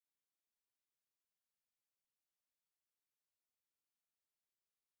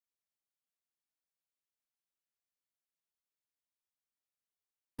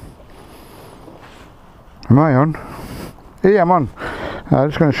Am I on? Yeah, I'm on. I'm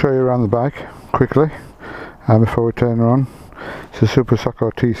just going to show you around the bike quickly before we turn her on. It's a Super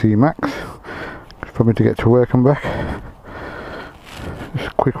Soco TC Max for me to get to work and back. Just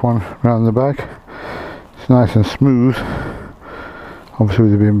a quick one around the bike. It's nice and smooth. Obviously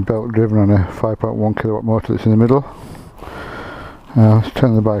with it being belt driven on a 5.1 kilowatt motor that's in the middle. Let's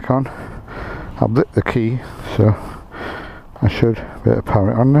turn the bike on. I'll blip the key, so I should be able to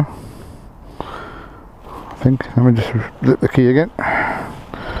power it on now. I think. Let me just blip the key again.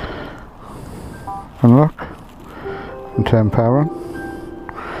 Unlock and turn power on.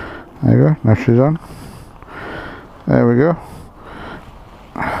 There you go, now she's on. There we go.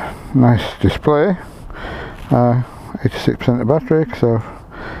 Nice display. 86% of battery, so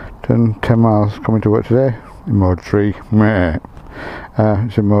I've done 10 miles coming to work today in mode 3.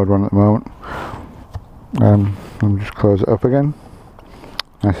 It's in mode 1 at the moment. Let me just close it up again.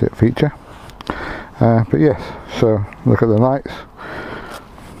 Nice little feature. But yes, so look at the lights.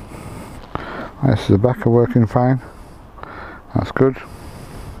 Lights at the back are working fine. That's good.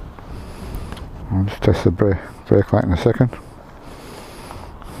 I'll just test the brake light in a second.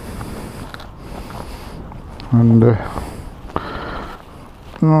 And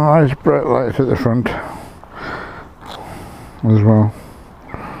nice bright lights at the front as well.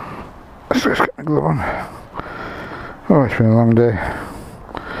 Let's just get my glove on. Oh, it's been a long day.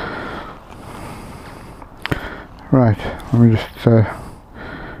 Right, let me just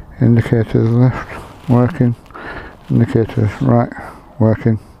indicators left working, indicators right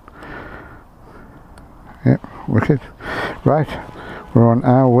working. Yep, wicked. Right, we're on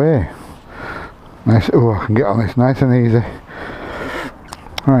our way. Nice. Oh, I can get on this nice and easy.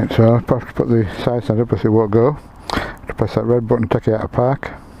 Right, so I'll have to put the side stand up, else it won't go. I have to press that red button to take it out of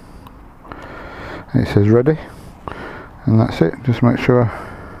park. And it says ready. And that's it. Just make sure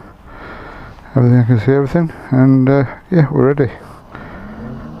everything, I can see everything. And yeah, we're ready.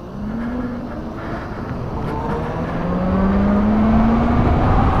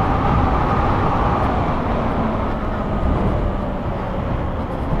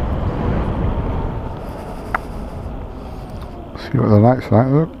 See what the lights like.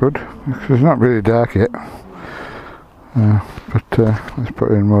 Look good. It's not really dark yet, but let's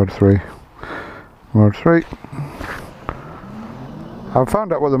put it in mode 3. Mode 3. I've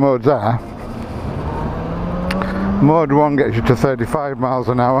found out what the modes are. Mode 1 gets you to 35 miles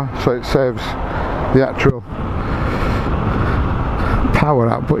an hour, so it saves the actual power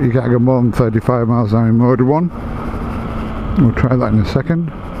output. You can't go more than 35 miles an hour in mode 1. We'll try that in a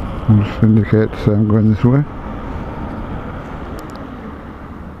second. I'll just indicate to say I'm going this way.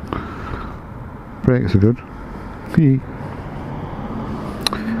 Brakes are good.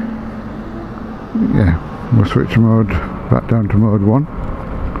 Yeah, we'll switch mode back down to mode 1.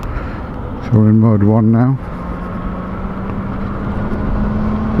 So we're in mode 1 now.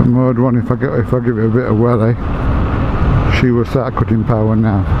 In mode 1, if I give it a bit of welly, she will start cutting power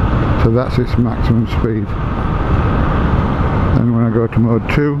now. So that's its maximum speed. Then when I go to mode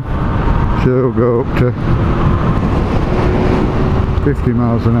 2, she'll go up to 50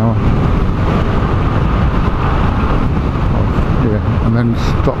 miles an hour. Yeah, and then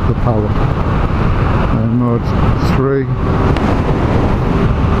stop the power. And mode 3,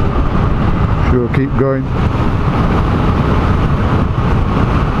 she will keep going.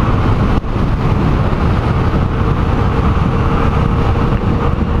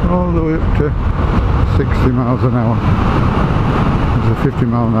 All the way up to 60 miles an hour. It's a 50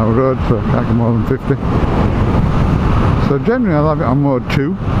 mile an hour road, so I can't go more than 50. So generally I'll have it on mode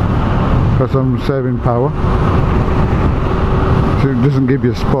 2 because I'm saving power. So it doesn't give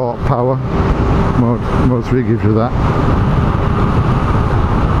you sport power. Mode 3 gives you that.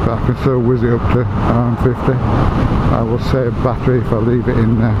 But I can still whiz it up to around 50. I will save battery if I leave it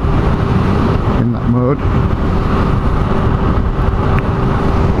in that mode.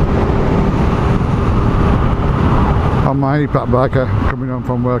 On my e-pack bike, coming home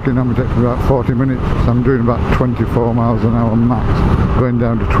from work, it normally takes me about 40 minutes. So I'm doing about 24 miles an hour max, going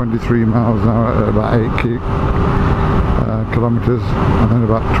down to 23 miles an hour at about 8 kilometres, and then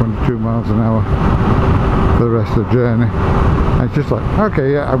about 22 miles an hour for the rest of the journey. And it's just like,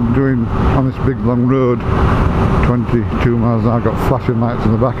 okay, yeah, I'm doing on this big long road 22 miles an hour. I've got flashing lights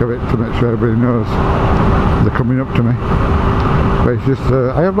on the back of it to make sure everybody knows they're coming up to me. But it's just,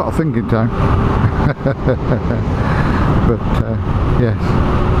 I have a lot of thinking time. But yes,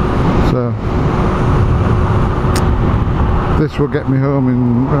 so this will get me home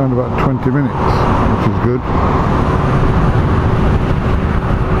in around about 20 minutes, which is good.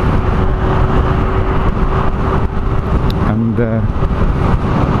 And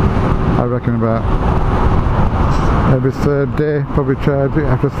I reckon about every third day, probably charge it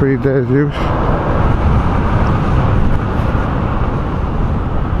after 3 days use.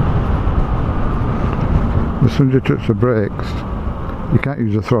 As soon as you touch the brakes, you can't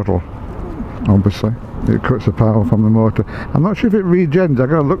use the throttle, obviously. It cuts the power from the motor. I'm not sure if it regens, I've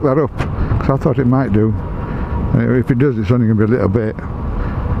got to look that up, because I thought it might do. And if it does, it's only going to be a little bit.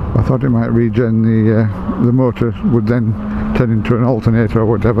 I thought it might regen, the motor would then turn into an alternator or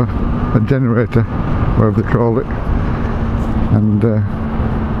whatever, a generator, whatever they call it, and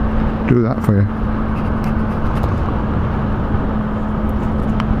do that for you.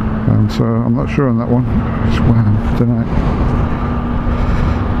 So I'm not sure on that one. It's wow tonight.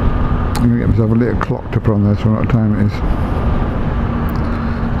 I'm going to get myself a little clock to put on there so I know what time it is.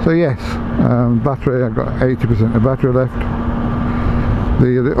 So yes, battery, I've got 80% of battery left.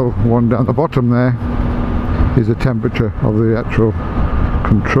 The little one down the bottom there is the temperature of the actual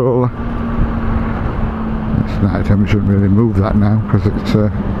controller. It's night time, we shouldn't really move that now because it's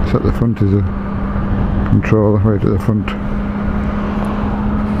at the front is a controller right at the front.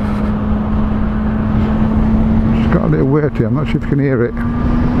 It's got a little weight here, I'm not sure if you can hear it.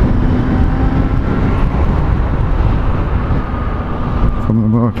 From the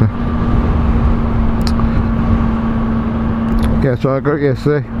motor. Yeah, so I got it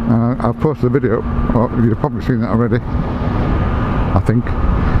yesterday. I've posted a video. Oh, you've probably seen that already, I think.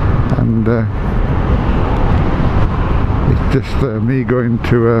 And it's just me going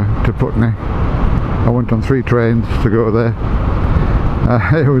to Putney. I went on 3 trains to go there.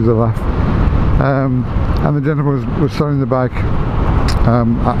 It was a laugh. And the gentleman was selling the bike.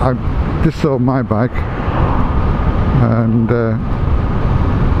 I just sold my bike, and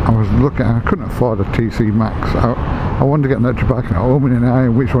I was looking, I couldn't afford a TC Max. I wanted to get an electric bike and I was umming and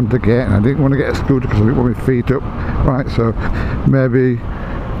ahhing which one to get, and I didn't want to get a scooter because I didn't want my feet up. Right, so maybe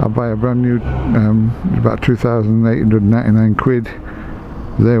I'll buy a brand new, about 2,899 quid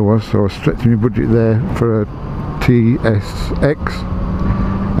there was, so I was stretching my budget there for a TSX.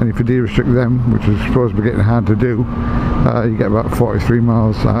 And if you de-restrict them, which is supposed to be getting hard to do, you get about 43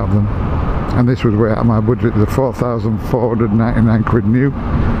 miles out of them. And this was way out of my budget, the 4,499 quid new.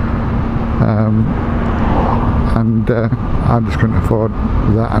 And I just couldn't afford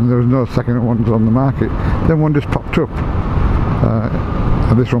that, and there was no second ones on the market. Then one just popped up,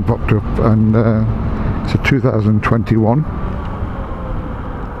 and this one popped up, and it's a 2021,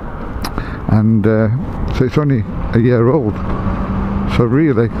 and so it's only a year old. So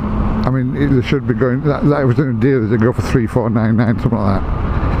really, I mean, it should be going, that was in a deal, that go for 3,499, something like that.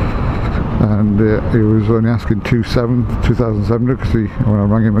 And he was only asking 2,700 because when I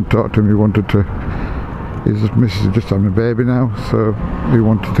rang him and talked to him, he wanted to, his missus is just having a baby now, so he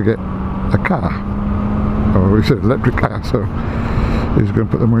wanted to get a car, or he said electric car, so he's going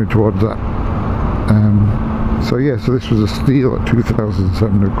to put the money towards that. So yeah, so this was a steal at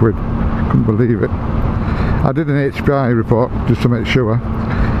 2,700 quid, couldn't believe it. I did an HPI report just to make sure.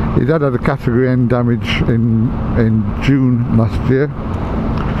 He had a category N damage in June last year,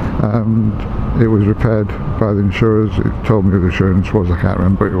 and it was repaired by the insurers. It told me who the insurance was, I can't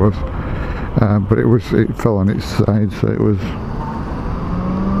remember what it was, but it fell on its side, so it was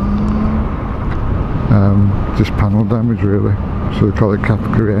just panel damage really, so they call it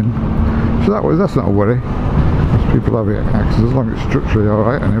category N. So that's not a worry, because people have accidents as long as it's structurally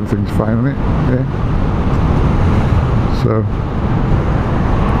alright and everything's fine on it. Yeah. So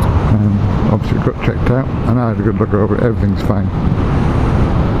obviously it got checked out and I had a good look over it, everything's fine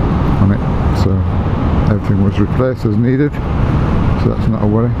on it, so everything was replaced as needed, so that's not a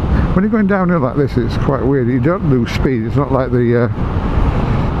worry. When you're going downhill like this, it's quite weird, you don't lose speed. It's not like the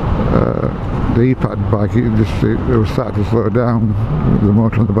E-pad bike, it will start to slow down, the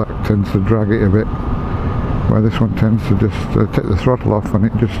motor on the back tends to drag it a bit, where this one tends to just take the throttle off, and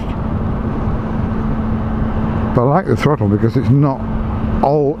it just, but I like the throttle because it's not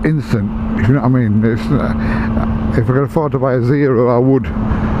all instant, if you know what I mean. It's, if I could afford to buy a Zero, I would,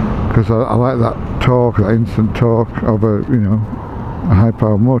 because I like that torque, that instant torque of a, you know, a high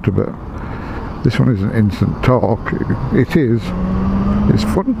power motor. But this one isn't instant torque. It's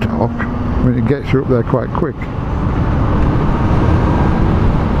fun torque. I mean, it gets you up there quite quick,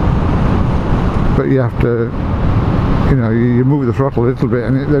 but you have to, you know, you move the throttle a little bit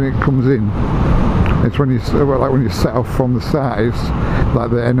and then it comes in. It's when you, like when you set off from the sides,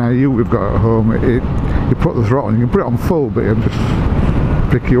 like the NIU we've got at home, you put the throttle, you can put it on full, but it'll just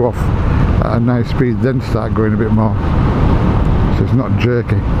pick you off at a nice speed, then start going a bit more. So it's not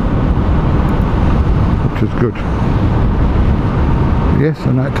jerky, which is good. Yes,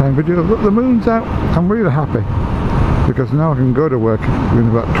 a nighttime video. Look, the moon's out. I'm really happy because now I can go to work in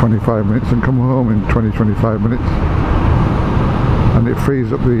about 25 minutes and come home in 20-25 minutes. and it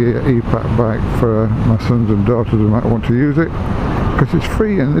frees up the e-pack bike for my sons and daughters who might want to use it, because it's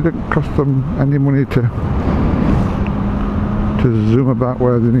free and it doesn't cost them any money to zoom about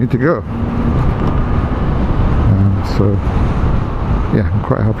where they need to go. So yeah, I'm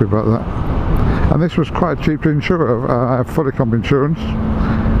quite happy about that. And this was quite cheap to insure. I have fully comp insurance.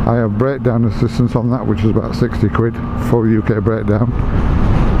 I have breakdown assistance on that, which is about 60 quid, full UK breakdown,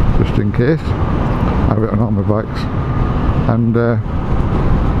 just in case. I have it on all my bikes. And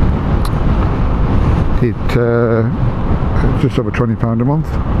it's just over £20 a month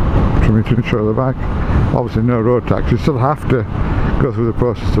for me to insure the bike. Obviously no road tax. You still have to go through the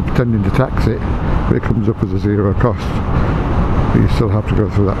process of pretending to tax it, but it comes up as a zero cost. But you still have to go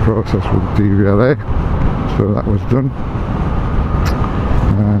through that process with DVLA, so that was done.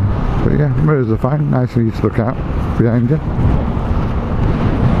 But yeah, mirrors are fine, nice and easy to look out behind you.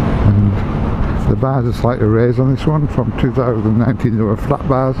 And the bars are slightly raised on this one. From 2019 they were flat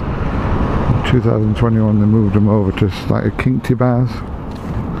bars. In 2021 they moved them over to slightly kinkty bars.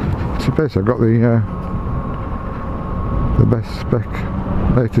 So basically I've got the best spec,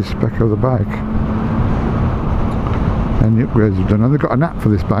 latest spec of the bike. And the upgrades have done, and they've got an app for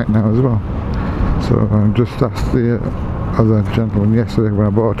this bike now as well. So I just asked the other gentleman yesterday when I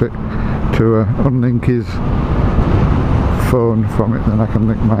bought it to unlink his phone from it, then I can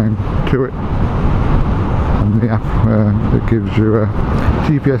link mine to it. And the app, it gives you a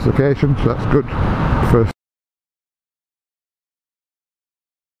GPS location, so that's good. First,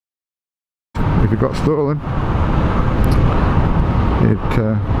 if it got stolen, it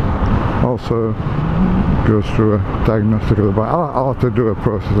also goes through a diagnostic of the bike. I'll have to do a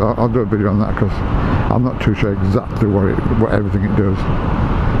process. I'll do a video on that, because I'm not too sure exactly what everything it does.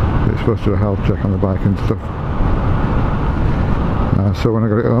 It's supposed to do a health check on the bike and stuff. So when I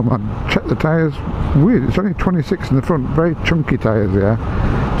got it home, I checked the tyres. Weird, it's only 26 in the front, very chunky tyres there.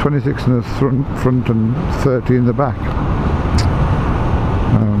 26 in the front and 30 in the back.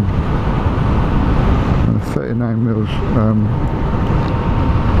 And 39 mils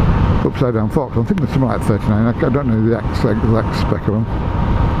upside down forks. I'm thinking something like 39. I don't know the exact spec of them.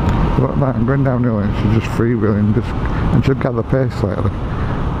 But like, I'm going downhill and she's just freewheeling, and she'll gather pace slightly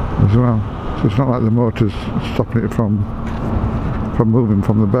as well. So it's not like the motor's stopping it from moving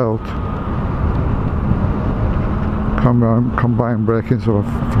from the belt. Combine braking, so if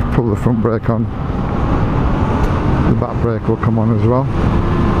I pull the front brake on, the back brake will come on as well.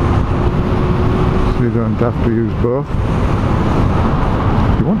 So you don't have to use both.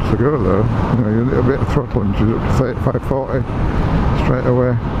 She wants to go though, you know, you need a bit of throttle and she's up to 35, 40 straight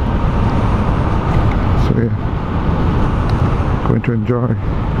away. So yeah, going to enjoy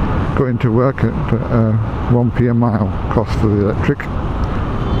going to work at 1p a mile cost for the electric.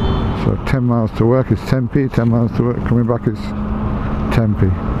 So 10 miles to work is 10p, 10 miles to work coming back is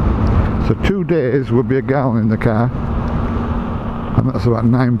 10p. So 2 days would be a gallon in the car, and that's about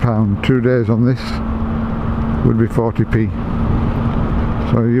 £9. 2 days on this would be 40p.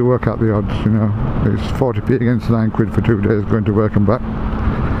 So you work out the odds, you know, it's 40p against 9 quid for 2 days going to work and back.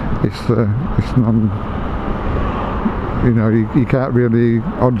 It's non, you know, you can't really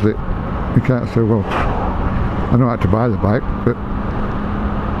odds it. You can't say, well, I know how to buy the bike, but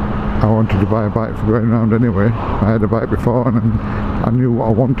I wanted to buy a bike for going around anyway. I had a bike before and I knew what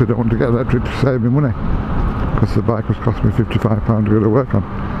I wanted. I wanted to get electric to save me money, because the bike was costing me £55 to go to work on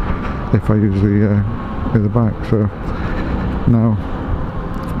if I use the bike. So now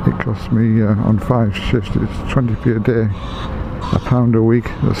it costs me on 5 shifts, it's 20p a day, £1 a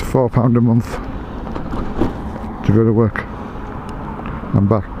week, that's £4 a month to go to work and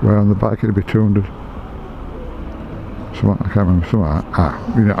back, where on the bike it'd be 200. So I can't remember, something like that.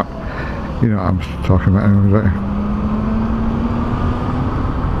 You know what I'm talking about anyway, right?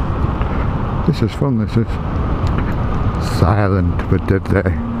 This is fun, this is. Silent but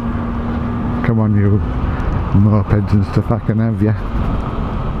deadly. Come on you mopeds and stuff, I can have ya.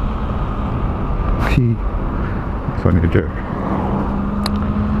 It's only a joke.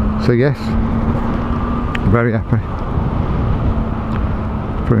 So yes, very happy.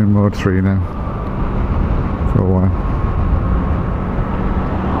 Put in mode 3 now for a while.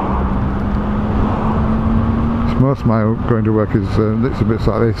 So most of my going to work is little bits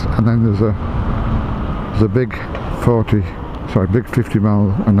like this, and then there's a big 50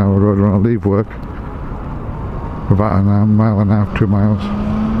 mile an hour road when I leave work, about a mile and a half, 2 miles,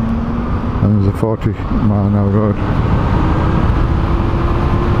 and there's a 40 mile an hour road.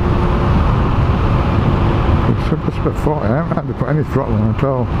 It's about 40. I haven't had to put any throttle on at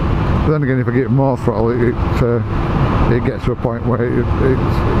all. But then again, if I get more throttle, it gets to a point where it's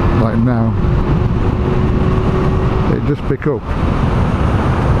like now, it just pick up.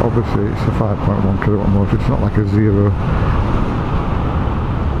 obviously it's a 5.1 kilowatt motor, it's not like a zero.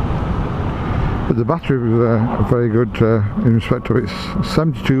 But the battery was very good in respect to its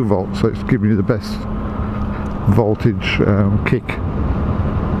 72 volts, so it's giving you the best voltage kick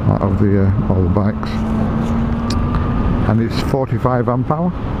out of all the bikes. And it's 45 amp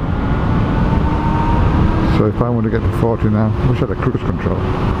hour. So if I want to get to 40 now, I wish I had a cruise control.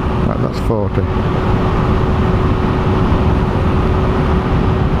 Right, that's 40.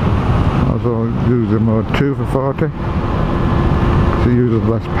 I also use the mode 2 for 40, so it uses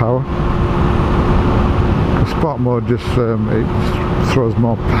less power. The sport mode just it throws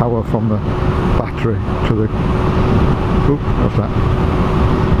more power from the battery to the what's that?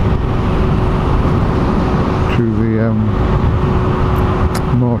 To the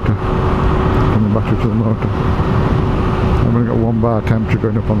motor, from the battery to the motor. I've only got 1 bar temperature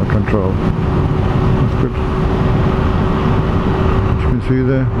going up on the control. That's good. As you can see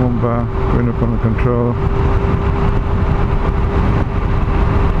there, 1 bar going up on the control.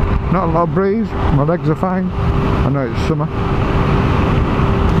 Not a lot of breeze, my legs are fine. I know it's summer,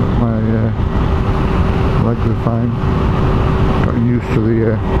 but my legs are fine. Got used to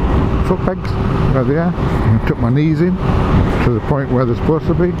the foot pegs where they are. I took my knees in to the point where they're supposed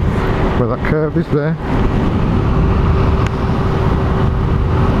to be, where that curve is there.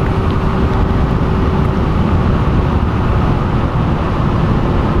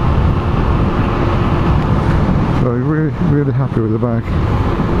 So really happy with the bike.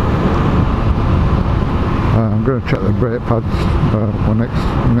 I'm going to check the brake pads for the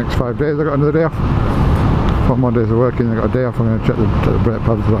next 5 days. I've got another day off. 4 more days of working, I've got a day off. I'm going to check the brake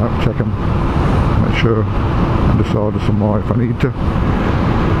pads out, check them, make sure, and just order some more if I need to. If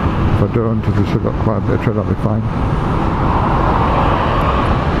I don't, if I've still got quite a bit of tread, I'll be fine.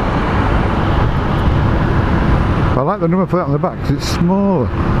 I like the number plate on the back because it's smaller.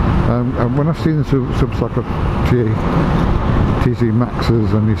 And when I've seen the Soco TC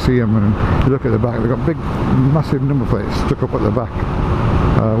Maxes and you see them and you look at the back, they've got big massive number plates stuck up at the back,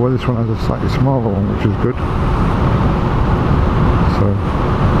 well this one has a slightly smaller one, which is good. So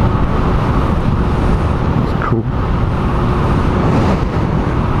that's cool.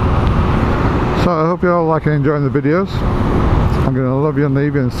 So I hope you all like and enjoying the videos. I'm going to love you and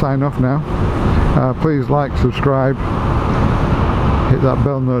leave you and sign off now. Please like, subscribe, hit that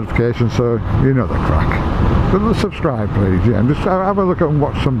bell notification so you know the crack. But subscribe please, yeah, and just have a look and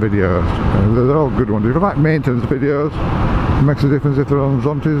watch some videos. They're all good ones. If you like maintenance videos, it makes a difference if they're on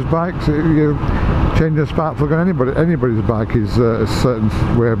Zontes bikes. You change the spark plug on anybody's bike is a certain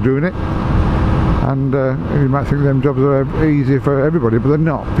way of doing it. And you might think them jobs are easy for everybody, but they're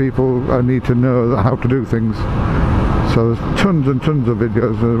not. People need to know how to do things. So there's tons and tons of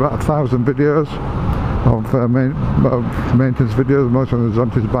videos. There's about 1,000 videos of maintenance videos, most on the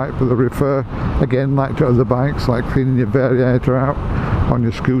Zontes bike, but they refer again like to other bikes, like cleaning your variator out on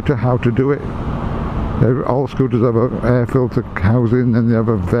your scooter, how to do it. All scooters have an air filter housing, and they have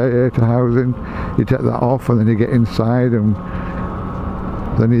a variator housing. You take that off and then you get inside, and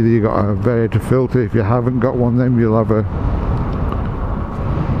then either you got a variator filter. If you haven't got one, then you'll have an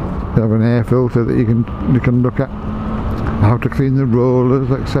air filter that you can look at, how to clean the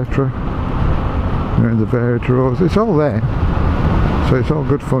rollers, etc. In the variator rollers, it's all there, so it's all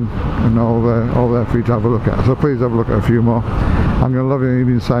good fun and all there for you to have a look at. So please have a look at a few more. I'm going to love you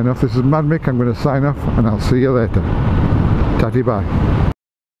and sign off. This is Mad Mick. I'm going to sign off and I'll see you later. Tatty bye.